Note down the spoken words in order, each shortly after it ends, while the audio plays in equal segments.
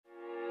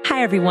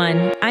Hi,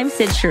 everyone. I'm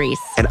Sid Charisse.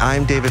 And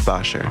I'm David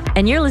Bosher.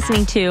 And you're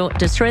listening to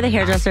Destroy the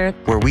Hairdresser,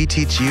 where we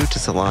teach you to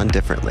salon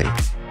differently.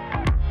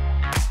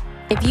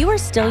 If you are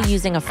still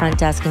using a front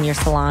desk in your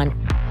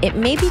salon, it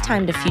may be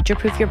time to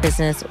future-proof your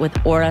business with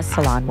Aura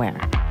Salonware.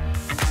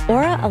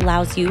 Aura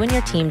allows you and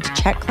your team to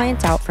check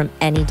clients out from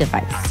any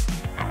device.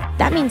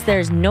 That means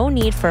there's no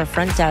need for a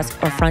front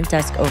desk or front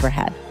desk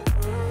overhead.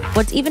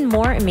 What's even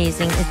more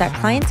amazing is that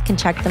clients can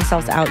check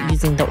themselves out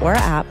using the Aura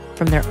app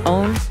from their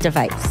own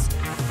device.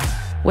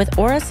 With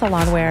Aura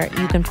Salonware,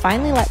 you can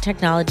finally let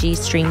technology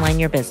streamline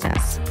your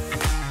business.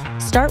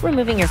 Start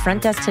removing your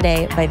front desk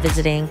today by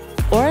visiting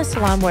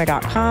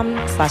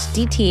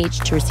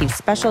aurasalonware.com/DTH to receive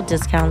special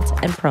discounts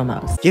and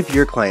promos. Give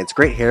your clients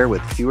great hair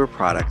with fewer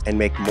products and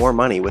make more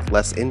money with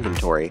less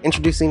inventory.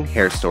 Introducing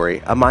Hair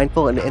Story, a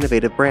mindful and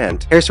innovative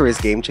brand. Hair Story's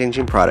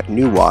game-changing product,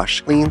 New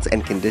Wash, cleans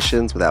and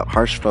conditions without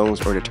harsh foams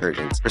or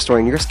detergents,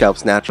 restoring your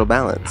scalp's natural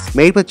balance.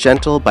 Made with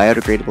gentle,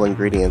 biodegradable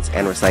ingredients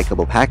and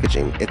recyclable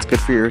packaging, it's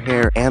good for your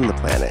hair and the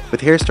planet. With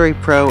Hair Story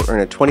Pro,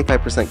 earn a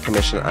 25%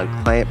 commission on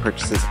client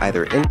purchases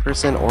either in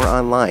person or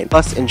online.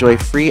 Plus, enjoy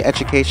free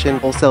education,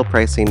 wholesale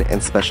pricing,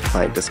 and special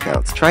client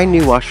discounts. Try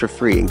New Wash for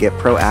free and get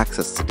pro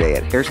access today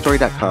at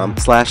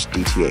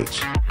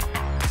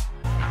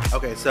hairstory.com/DTH.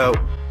 Okay, so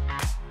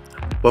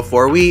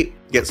before we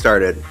get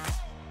started,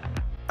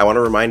 I want to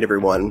remind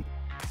everyone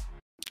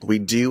we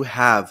do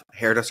have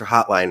Hairdresser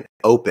Hotline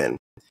open.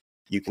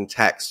 You can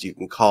text, you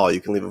can call, you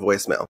can leave a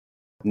voicemail.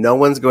 No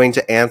one's going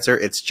to answer.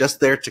 It's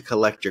just there to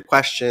collect your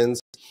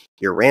questions,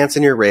 your rants,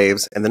 and your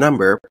raves. And the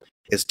number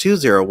is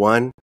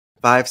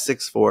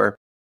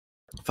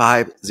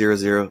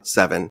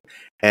 201-564-5007.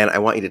 And I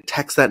want you to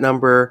text that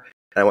number,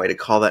 and I want you to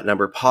call that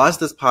number. Pause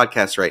this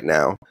podcast right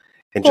now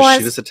and just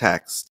shoot us a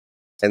text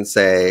and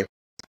say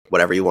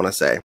whatever you want to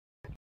say.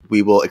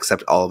 We will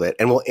accept all of it,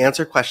 and we'll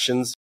answer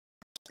questions,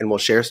 and we'll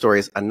share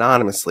stories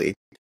anonymously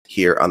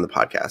here on the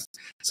podcast.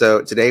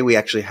 So today we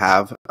actually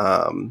have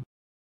a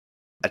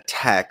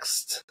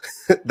text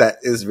that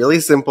is really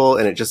simple,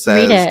 and it just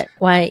says... Read it.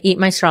 Why eat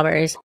my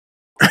strawberries?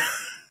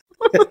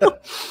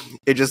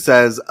 It just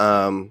says,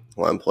 well,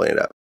 I'm pulling it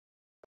up.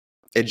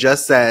 It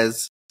just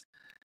says,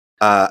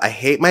 I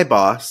hate my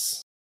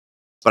boss,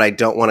 but I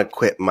don't want to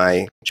quit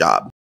my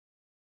job.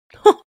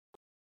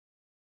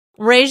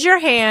 Raise your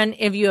hand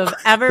if you have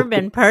ever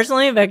been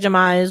personally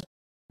victimized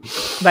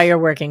by your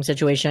working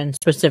situation,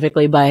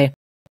 specifically by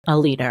a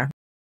leader.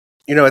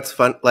 You know, it's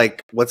fun.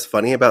 Like, what's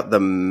funny about the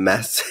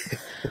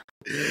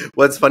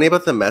what's funny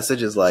about the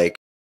message is, like,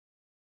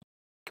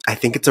 I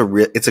think it's a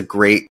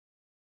great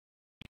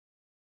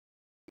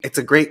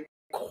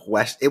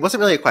question. It wasn't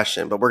really a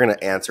question, but we're going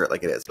to answer it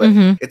like it is. But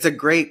it's a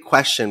great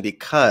question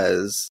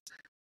because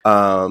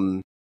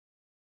I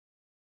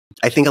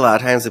think a lot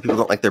of times if people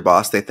don't like their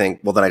boss, they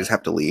think, well, then I just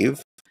have to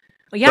leave.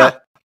 Well, yeah.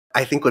 But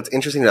I think what's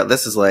interesting about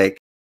this is, like,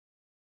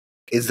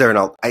 is there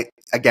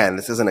again,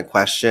 this isn't a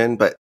question,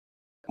 but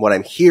what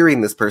I'm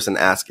hearing this person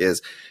ask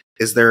is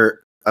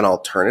there an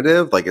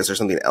alternative? Like, is there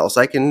something else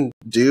I can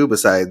do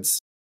besides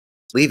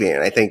leaving?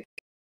 And I think,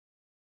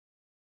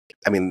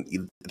 I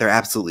mean, there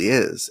absolutely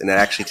is. And it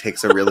actually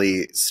takes a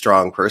really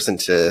strong person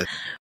to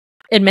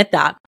admit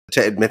that.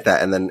 And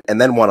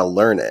then want to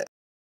learn it.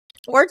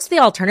 Or it's the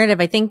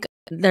alternative. I think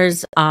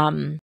there's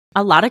a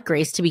lot of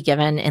grace to be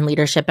given in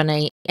leadership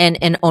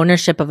and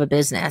ownership of a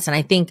business. And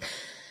I think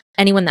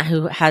anyone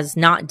who has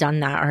not done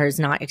that or has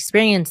not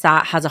experienced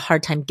that has a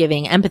hard time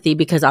giving empathy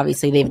because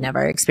obviously they've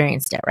never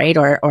experienced it, right?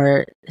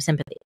 Or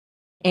sympathy.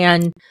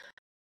 And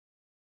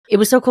it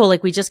was so cool.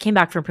 Like, we just came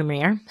back from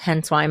premiere,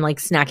 hence why I'm like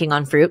snacking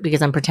on fruit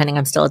because I'm pretending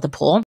I'm still at the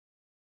pool.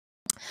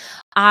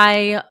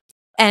 And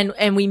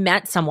we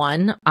met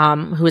someone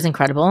who was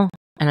incredible,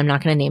 and I'm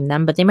not going to name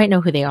them, but they might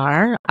know who they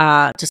are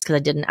just because I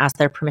didn't ask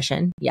their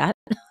permission yet.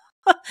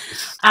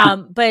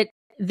 But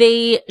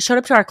they showed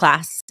up to our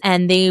class,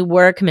 and they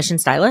were a commission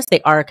stylist. They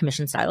are a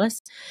commission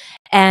stylist.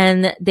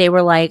 And they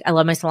were like, I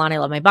love my salon. I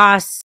love my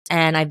boss.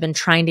 And I've been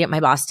trying to get my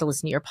boss to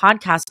listen to your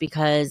podcast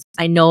because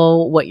I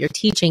know what you're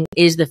teaching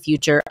is the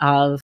future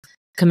of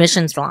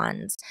commission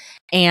salons.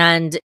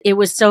 And it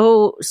was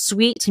so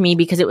sweet to me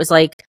because it was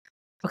like,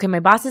 okay, my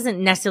boss isn't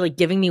necessarily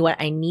giving me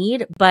what I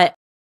need, but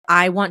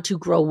I want to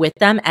grow with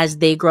them as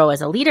they grow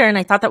as a leader. And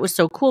I thought that was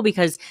so cool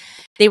because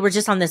they were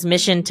just on this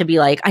mission to be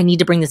like, I need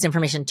to bring this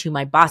information to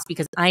my boss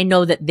because I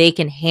know that they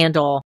can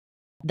handle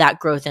that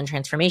growth and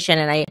transformation.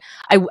 And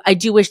I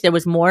do wish there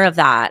was more of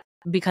that,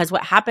 because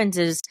what happens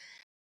is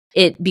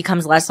it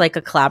becomes less like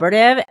a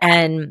collaborative,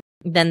 and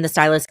then the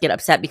stylists get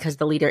upset because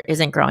the leader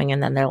isn't growing,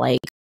 and then they're like,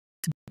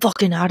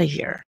 fucking out of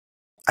here.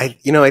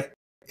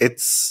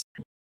 It's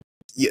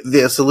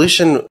the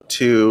solution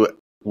to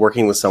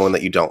working with someone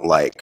that you don't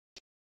like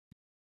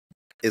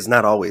is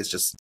not always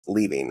just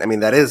leaving. I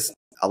mean, that is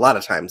a lot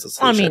of times the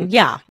solution. I mean,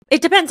 yeah.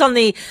 It depends on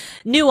the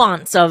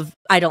nuance of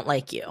I don't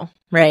like you,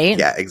 right?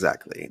 Yeah,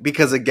 exactly.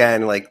 Because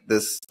again, like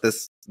this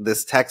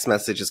text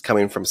message is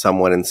coming from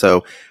someone, and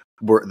so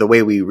the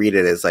way we read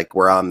it is like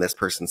we're on this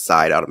person's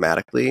side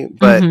automatically.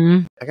 But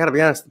I got to be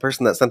honest, the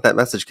person that sent that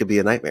message could be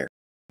a nightmare.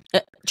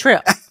 True.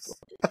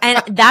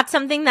 And that's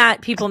something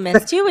that people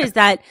miss too, is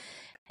that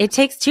it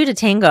takes two to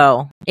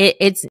tango.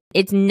 It's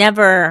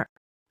never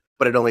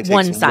But it only takes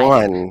one-sided.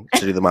 one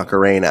to do the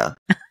Macarena.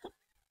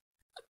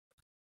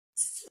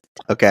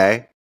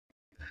 Okay?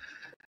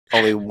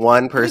 Only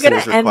one person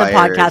is required. I'm going to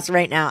end the podcast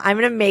right now. I'm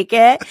going to make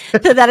it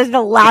so that is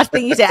the last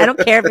thing you say. I don't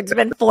care if it's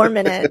been 4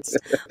 minutes.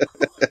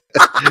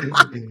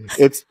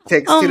 It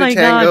takes two to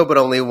tango, but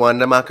only one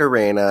to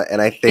Macarena.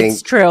 And I think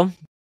it's true.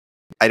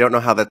 I don't know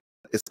how that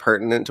is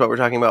pertinent to what we're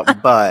talking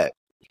about, but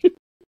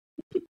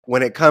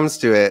when it comes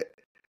to it,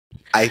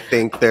 I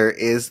think there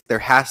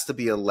has to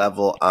be a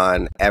level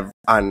on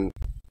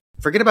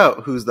forget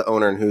about who's the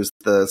owner and who's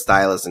the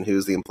stylist and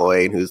who's the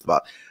employee and who's the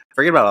boss.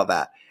 Forget about all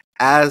that.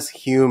 As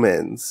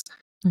humans,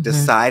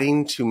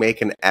 deciding to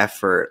make an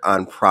effort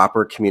on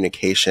proper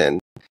communication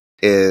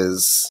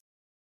is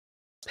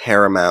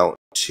paramount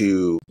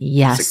to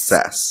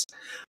success.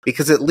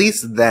 Because at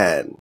least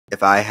then,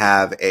 if I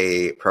have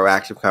a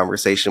proactive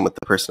conversation with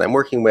the person I'm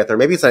working with, or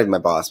maybe it's not even my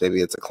boss,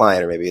 maybe it's a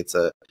client, or maybe it's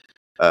a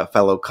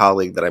fellow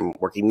colleague that I'm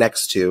working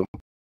next to,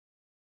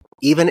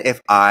 even if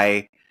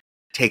I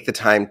take the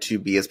time to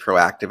be as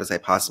proactive as I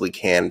possibly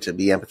can, to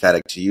be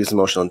empathetic, to use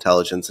emotional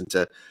intelligence, and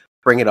to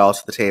bring it all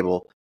to the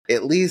table,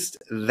 at least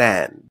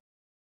then,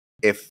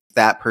 if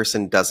that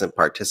person doesn't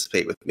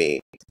participate with me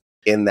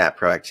in that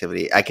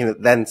proactivity, I can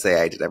then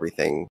say I did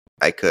everything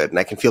I could, and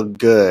I can feel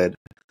good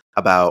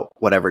about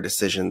whatever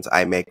decisions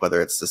I make,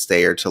 whether it's to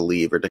stay or to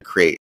leave or to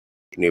create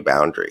new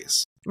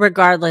boundaries.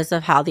 Regardless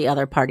of how the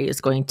other party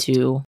is going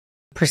to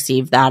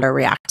perceive that or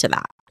react to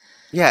that.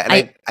 Yeah,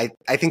 and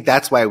I think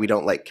that's why we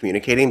don't like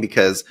communicating,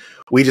 because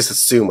we just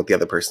assume what the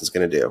other person's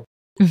going to do.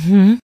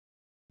 Mm-hmm.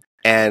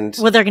 And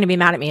well, they're going to be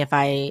mad at me if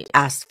I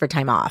ask for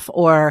time off,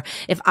 or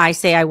if I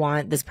say I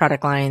want this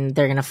product line,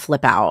 they're going to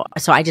flip out.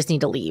 So I just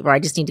need to leave, or I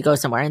just need to go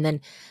somewhere. And then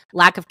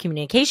lack of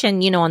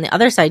communication, on the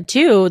other side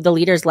too, the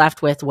leader's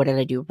left with, what did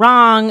I do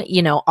wrong?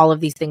 All of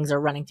these things are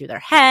running through their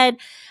head,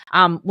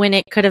 when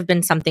it could have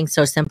been something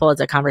so simple as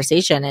a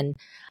conversation. And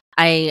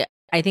I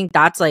think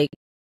that's like,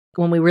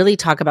 when we really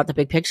talk about the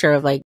big picture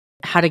of like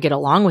how to get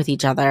along with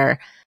each other,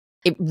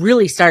 it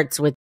really starts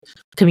with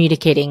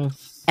communicating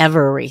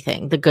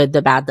everything, the good,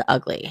 the bad, the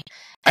ugly.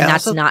 And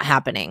that's not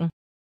happening.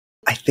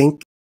 I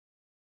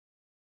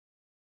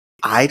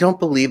don't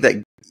believe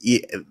that.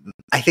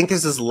 I think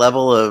there's this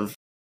level of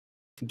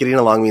getting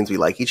along means we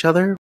like each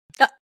other.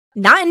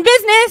 Not in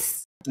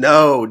business.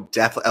 No,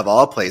 definitely, of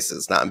all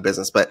places, not in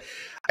business. But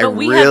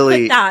we have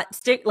put that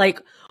stick,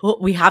 like,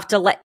 we have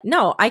to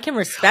no, I can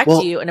respect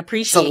you and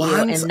appreciate you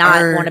and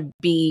not want to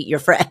be your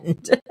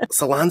friend.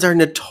 Salons are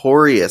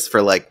notorious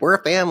for like, we're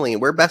a family,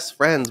 we're best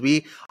friends,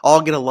 we all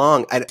get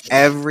along. And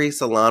every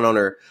salon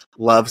owner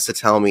loves to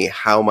tell me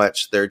how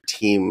much their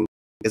team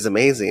is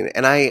amazing.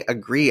 And I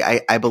agree.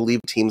 I believe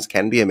teams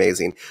can be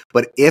amazing.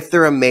 But if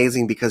they're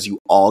amazing because you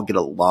all get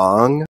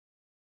along,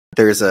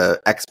 there's a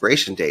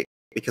expiration date,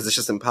 because it's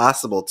just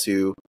impossible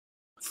to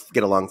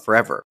get along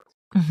forever.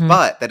 Mm-hmm.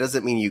 But that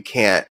doesn't mean you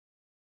can't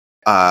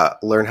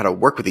learn how to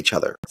work with each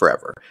other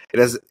forever. It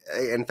is,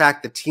 in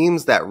fact, the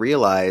teams that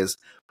realize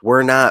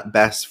we're not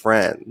best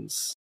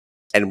friends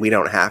and we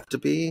don't have to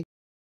be,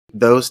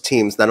 those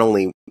teams not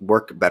only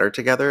work better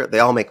together, they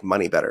all make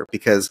money better,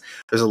 because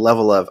there's a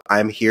level of,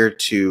 I'm here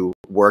to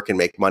work and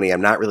make money. I'm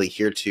not really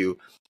here to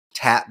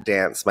tap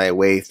dance my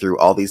way through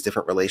all these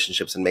different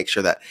relationships and make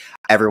sure that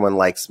everyone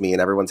likes me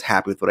and everyone's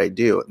happy with what I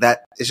do.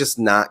 That is just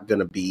not going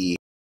to be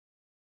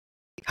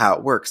how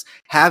it works.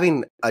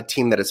 Having a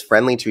team that is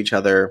friendly to each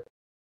other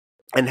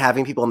and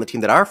having people on the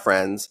team that are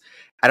friends,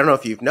 I don't know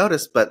if you've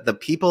noticed, but the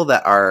people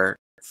that are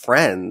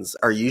friends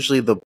are usually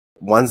the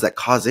ones that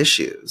cause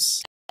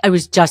issues. I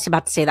was just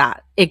about to say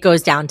that. It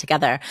goes down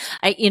together.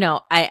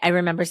 I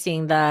remember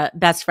seeing the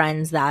best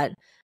friends that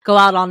go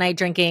out all night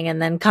drinking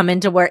and then come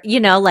into work,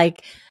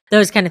 like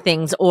those kind of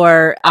things.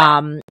 Or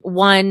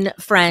one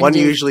friend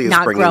usually is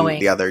not bringing growing.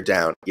 The other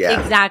down.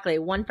 Yeah, exactly.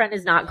 One friend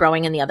is not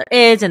growing and the other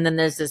is. And then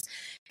there's this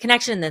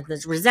connection, then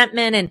there's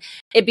resentment, and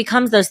it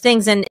becomes those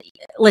things. And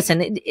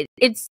listen,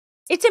 it's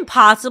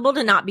impossible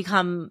to not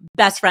become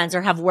best friends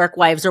or have work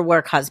wives or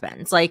work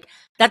husbands. Like,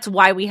 that's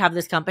why we have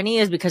this company,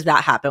 is because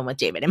that happened with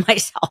David and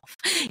myself.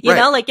 You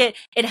know, like it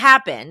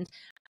happened,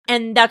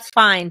 and that's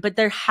fine. But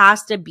there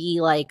has to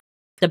be like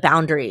the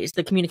boundaries,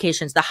 the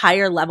communications, the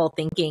higher level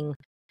thinking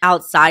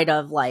outside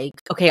of like,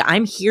 okay,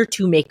 I'm here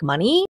to make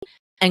money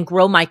and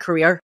grow my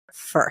career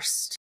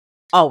first,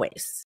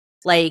 always.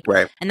 Like,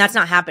 and that's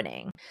not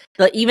happening.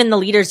 But even the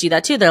leaders do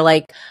that too. They're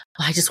like,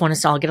 oh, I just want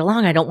us to all get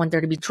along. I don't want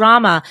there to be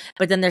drama.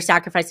 But then they're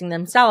sacrificing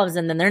themselves,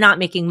 and then they're not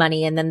making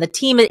money. And then the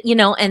team,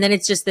 and then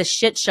it's just this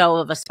shit show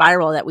of a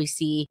spiral that we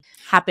see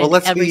happen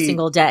every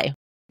single day.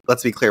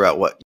 Let's be clear about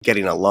what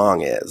getting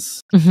along is.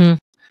 Mm-hmm.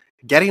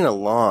 Getting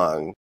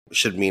along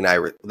should mean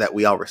that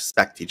we all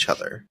respect each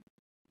other.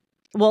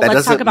 Well,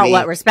 let's talk about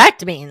what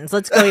respect means.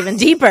 Let's go even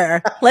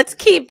deeper. Let's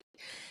keep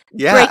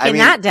breaking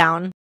that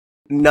down.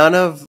 None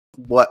of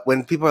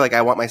when people are like,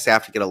 I want my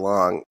staff to get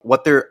along,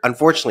 what they're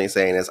unfortunately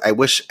saying is, I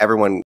wish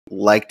everyone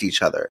liked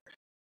each other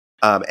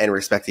and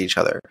respected each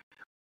other.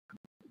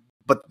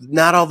 but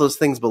not all those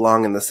things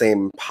belong in the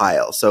same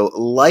pile. So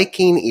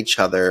liking each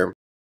other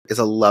is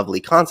a lovely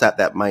concept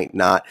that might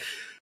not,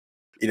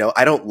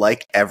 I don't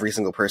like every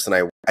single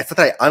person. It's not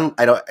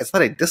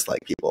that I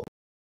dislike people,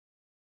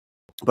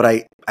 but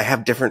I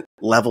have different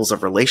levels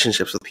of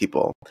relationships with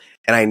people,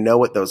 and I know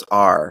what those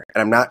are,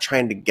 and I'm not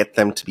trying to get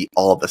them to be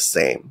all the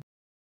same.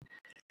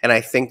 And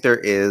I think there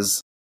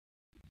is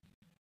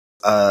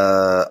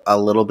a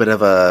little bit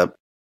of a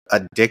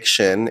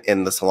addiction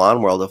in the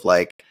salon world of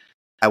like,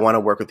 I want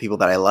to work with people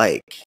that I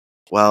like.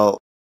 Well,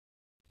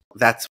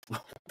 that's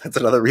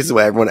another reason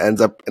why everyone ends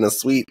up in a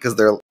suite, because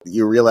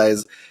you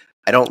realize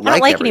I don't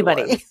like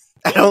anybody.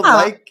 I don't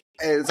like,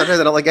 sometimes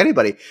I don't like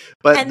anybody.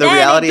 But and the then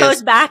reality it goes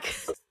is back.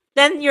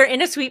 Then you're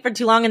in a suite for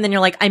too long, and then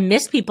you're like, I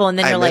miss people, and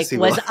then you're like,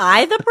 people. was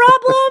I the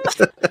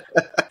problem?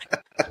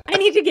 I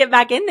need to get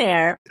back in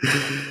there.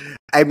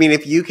 I mean,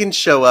 if you can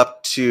show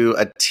up to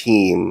a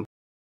team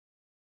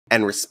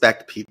and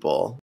respect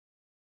people,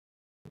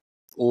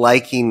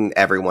 liking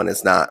everyone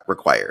is not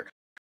required.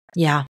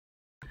 Yeah.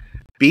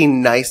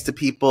 Being nice to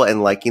people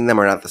and liking them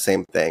are not the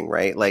same thing,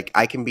 right? Like,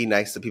 I can be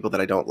nice to people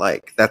that I don't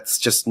like. That's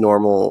just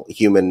normal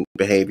human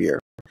behavior.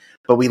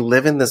 But we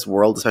live in this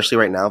world, especially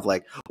right now, of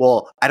like,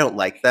 well, I don't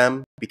like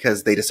them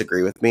because they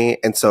disagree with me,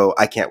 and so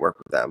I can't work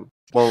with them.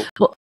 Well,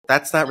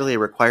 that's not really a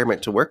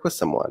requirement to work with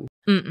someone.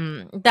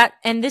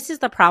 And this is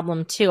the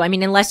problem too. I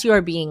mean, unless you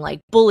are being like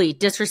bullied,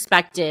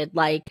 disrespected,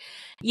 like,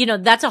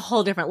 that's a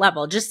whole different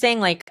level. Just saying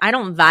like, I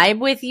don't vibe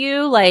with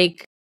you,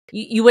 like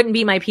you wouldn't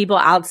be my people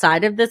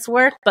outside of this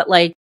work, but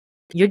like,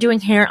 you're doing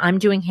hair, I'm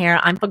doing hair,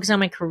 I'm focused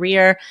on my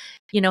career,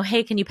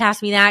 hey, can you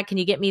pass me that? Can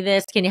you get me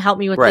this? Can you help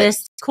me with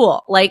this?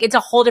 Cool. Like, it's a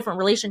whole different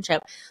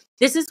relationship.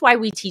 This is why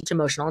we teach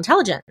emotional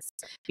intelligence,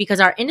 because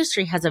our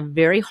industry has a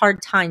very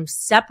hard time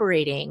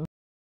separating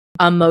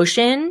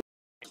emotion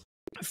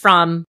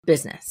from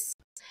business.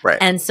 Right.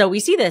 And so we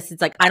see this.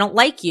 It's like, I don't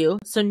like you.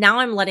 So now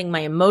I'm letting my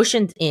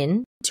emotions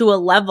in to a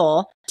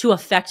level to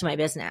affect my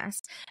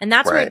business. And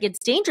that's where it gets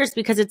dangerous,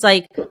 because it's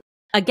like,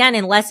 again,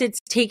 unless it's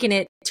taken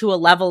it to a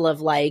level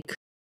of like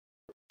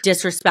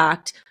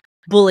disrespect,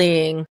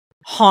 bullying,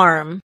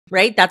 harm,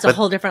 right? That's a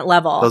whole different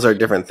level. Those are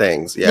different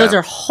things. Yeah. Those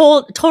are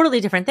totally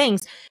different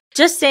things.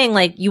 Just saying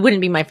like, you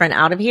wouldn't be my friend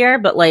out of here,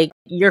 but like,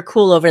 you're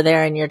cool over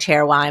there in your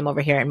chair while I'm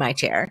over here in my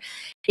chair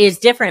is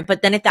different.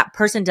 But then if that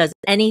person does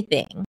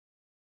anything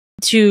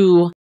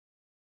to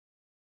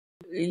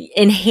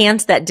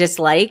enhance that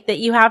dislike that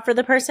you have for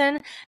the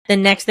person, the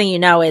next thing you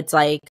know, it's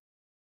like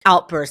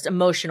outburst,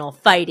 emotional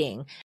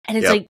fighting. And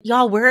it's like,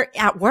 y'all, we're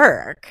at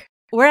work.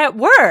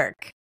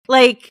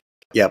 Like,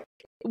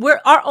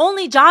 our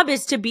only job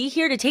is to be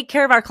here to take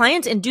care of our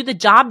clients and do the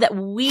job that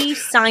we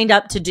signed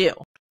up to do.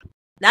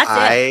 That's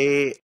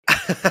it.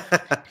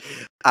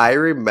 I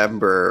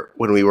remember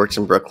when we worked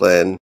in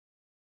Brooklyn,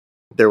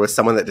 there was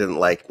someone that didn't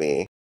like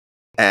me.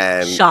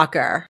 And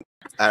shocker.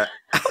 And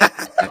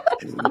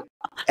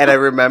I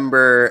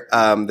remember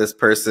this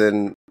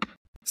person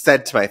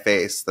said to my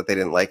face that they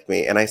didn't like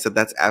me. And I said,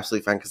 that's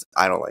absolutely fine, because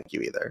I don't like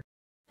you either.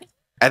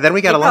 And then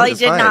we got along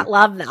just fine. Probably did not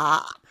love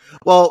that.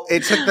 Well,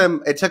 it took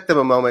them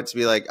a moment to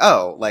be like,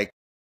 oh, like,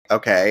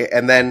 okay.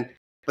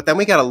 But then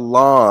we got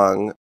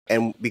along,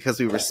 and because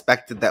we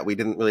respected that, we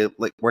didn't really,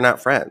 like, we're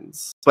not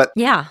friends. But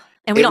yeah,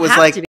 and we don't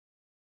have to be.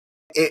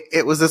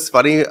 It was this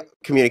funny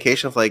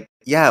communication of like,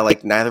 yeah,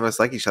 like, neither of us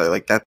like each other.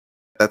 Like,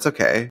 that's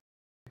okay.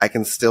 I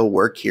can still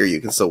work here.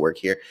 You can still work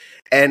here.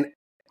 And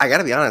I got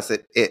to be honest,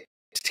 it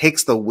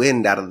takes the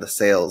wind out of the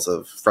sails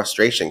of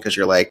frustration, because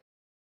you're like,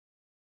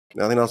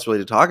 nothing else really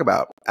to talk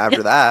about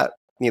after that,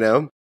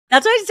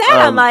 That's what I said.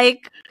 I'm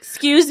like,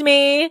 excuse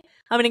me, I'm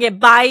going to get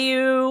by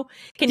you.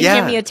 Can you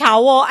give me a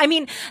towel? I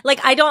mean,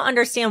 like, I don't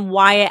understand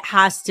why it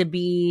has to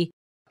be.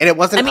 And it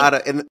wasn't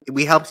and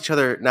we helped each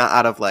other not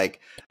out of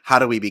like, how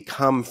do we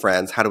become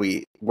friends? How do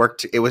we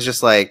work? It was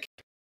just like,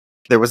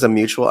 there was a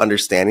mutual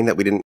understanding that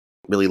we didn't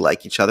really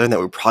like each other and that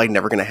we were probably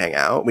never going to hang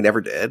out. We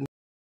never did.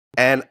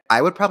 And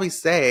I would probably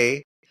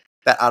say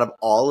that out of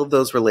all of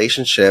those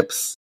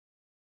relationships,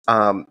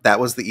 that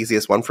was the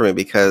easiest one for me,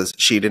 because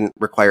she didn't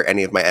require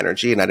any of my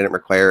energy and I didn't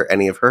require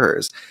any of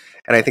hers.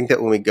 And I think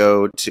that when we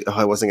go to,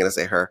 I wasn't going to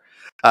say her,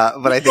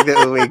 but I think that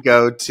when we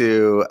go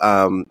to,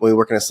 when we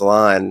work in a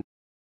salon,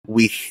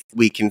 we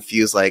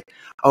confuse like,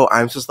 oh,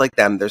 I'm supposed to like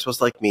them, they're supposed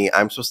to like me,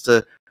 I'm supposed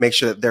to make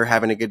sure that they're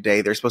having a good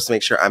day, they're supposed to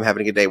make sure I'm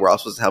having a good day, we're all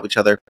supposed to help each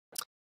other.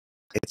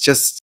 It's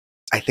just,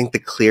 I think the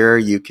clearer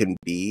you can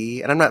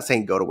be, and I'm not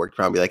saying go to work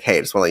tomorrow and be like, hey,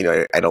 I just want to let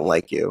you know I don't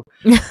like you.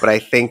 But I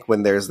think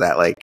when there's that,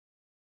 like,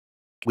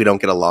 we don't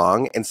get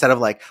along, instead of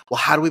like, well,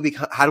 how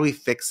do we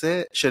fix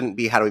it? Shouldn't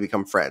be, how do we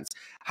become friends?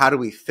 How do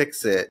we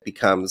fix it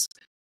becomes,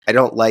 I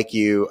don't like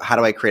you, how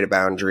do I create a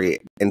boundary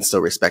and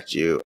still respect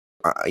you,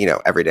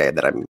 every day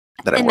that I'm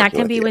and that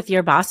can be with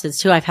your bosses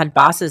too. I've had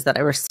bosses that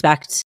I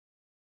respect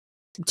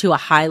to a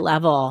high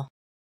level,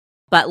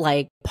 but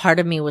like, part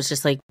of me was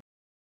just like,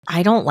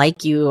 I don't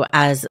like you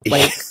as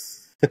like,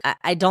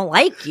 I don't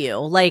like you.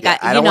 Like,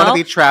 I don't want to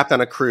be trapped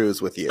on a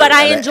cruise with you. But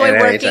I enjoy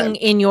working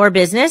in your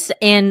business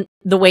and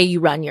the way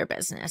you run your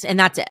business. And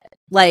that's it.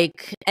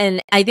 Like,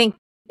 and I think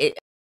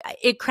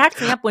it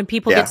cracks me up when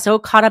people get so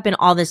caught up in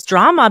all this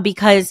drama,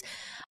 because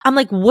I'm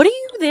like, what are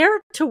you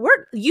there to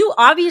work? You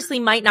obviously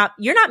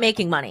you're not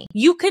making money.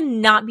 You could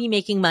not be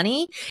making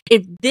money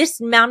if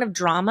this amount of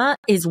drama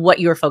is what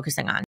you're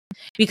focusing on.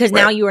 Because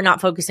now you are not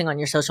focusing on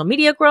your social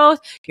media growth,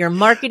 your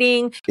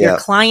marketing, your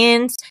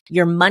clients,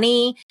 your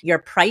money, your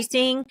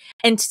pricing.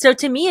 And so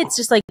to me, it's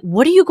just like,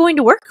 what are you going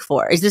to work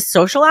for? Is this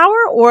social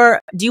hour, or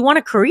do you want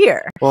a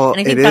career? Well, and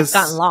I think that's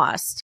gotten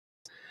lost.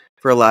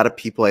 For a lot of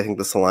people, I think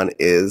the salon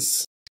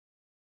is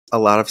a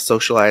lot of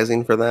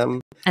socializing for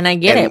them. And I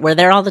get it. We're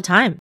there all the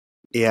time.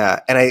 Yeah.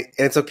 And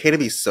it's okay to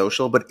be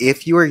social, but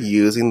if you are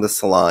using the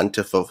salon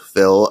to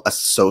fulfill a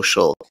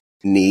social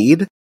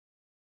need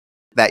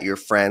that your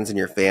friends and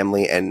your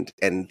family and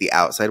the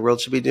outside world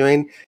should be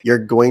doing, you're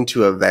going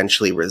to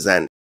eventually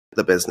resent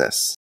the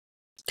business.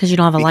 Because you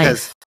don't have a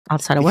life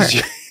outside of work.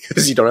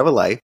 Because you don't have a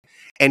life.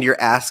 And you're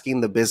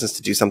asking the business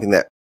to do something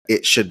that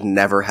it should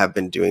never have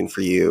been doing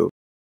for you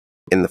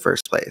in the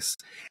first place.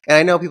 And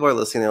I know people are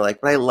listening, they're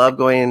like, but I love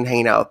going and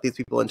hanging out with these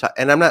people.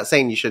 And I'm not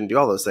saying you shouldn't do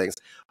all those things.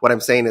 What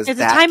I'm saying is it's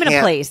a time and a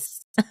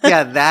place.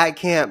 That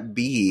can't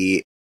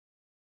be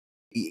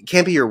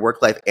your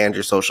work life and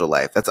your social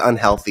life. That's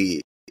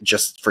unhealthy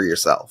just for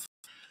yourself.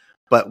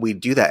 But we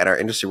do that in our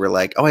industry. We're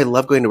like, oh, I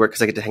love going to work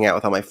because I get to hang out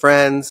with all my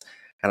friends.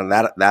 And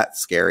that's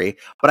scary.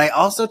 But I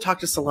also talk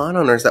to salon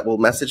owners that will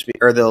message me,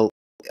 or they'll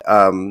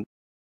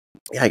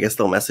I guess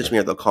they'll message me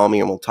or they'll call me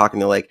and we'll talk,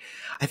 and they're like,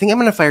 I think I'm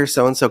going to fire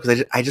so-and-so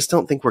because I just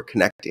don't think we're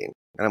connecting.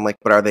 And I'm like,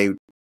 but are they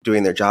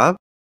doing their job?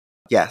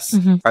 Yes.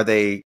 Mm-hmm. Are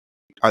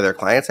their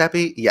clients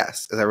happy?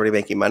 Yes. Is everybody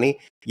making money?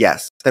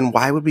 Yes. Then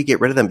why would we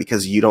get rid of them?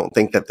 Because you don't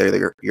think that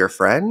they're your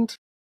friend?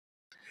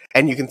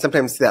 And you can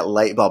sometimes see that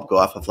light bulb go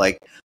off of like,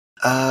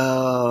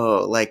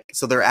 oh, like,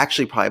 so they're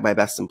actually probably my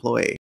best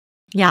employee.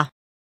 Yeah.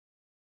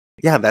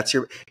 Yeah. That's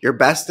your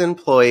best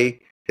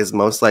employee is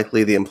most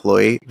likely the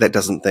employee that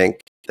doesn't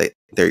think that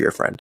they're your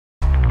friend.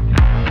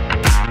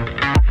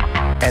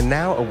 And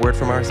now a word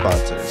from our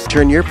sponsors.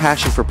 Turn your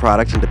passion for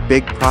product into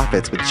big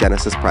profits with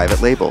Genesis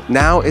Private Label.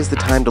 Now is the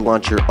time to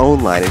launch your own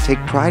line and take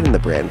pride in the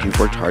brand you've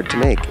worked hard to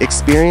make.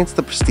 Experience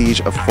the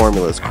prestige of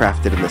formulas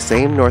crafted in the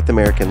same North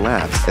American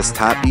labs as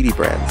top beauty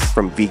brands.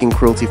 From vegan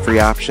cruelty-free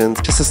options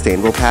to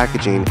sustainable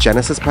packaging,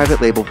 Genesis Private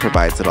Label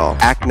provides it all.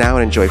 Act now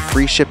and enjoy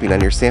free shipping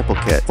on your sample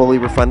kit. Fully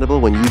refundable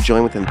when you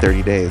join within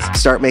 30 days.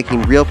 Start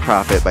making real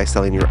profit by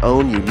selling your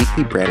own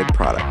uniquely branded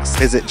products.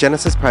 Visit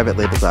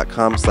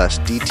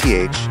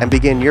genesisprivatelabel.com/DTH and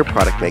begin your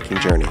product making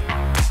journey.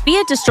 We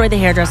at Destroy the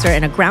Hairdresser,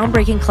 in a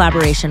groundbreaking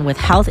collaboration with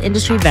health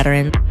industry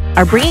veterans,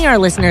 are bringing our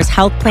listeners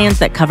health plans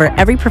that cover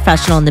every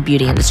professional in the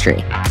beauty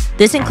industry.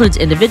 This includes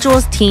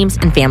individuals, teams,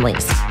 and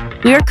families.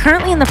 We are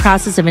currently in the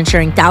process of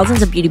insuring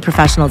thousands of beauty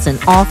professionals in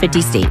all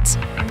 50 states.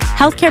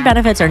 Healthcare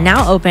benefits are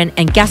now open,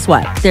 and guess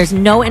what? There's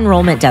no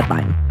enrollment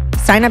deadline.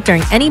 Sign up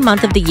during any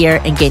month of the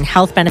year and gain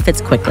health benefits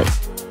quickly.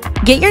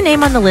 Get your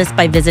name on the list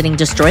by visiting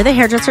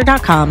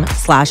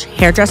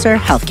destroythehairdresser.com/hairdresser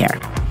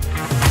healthcare.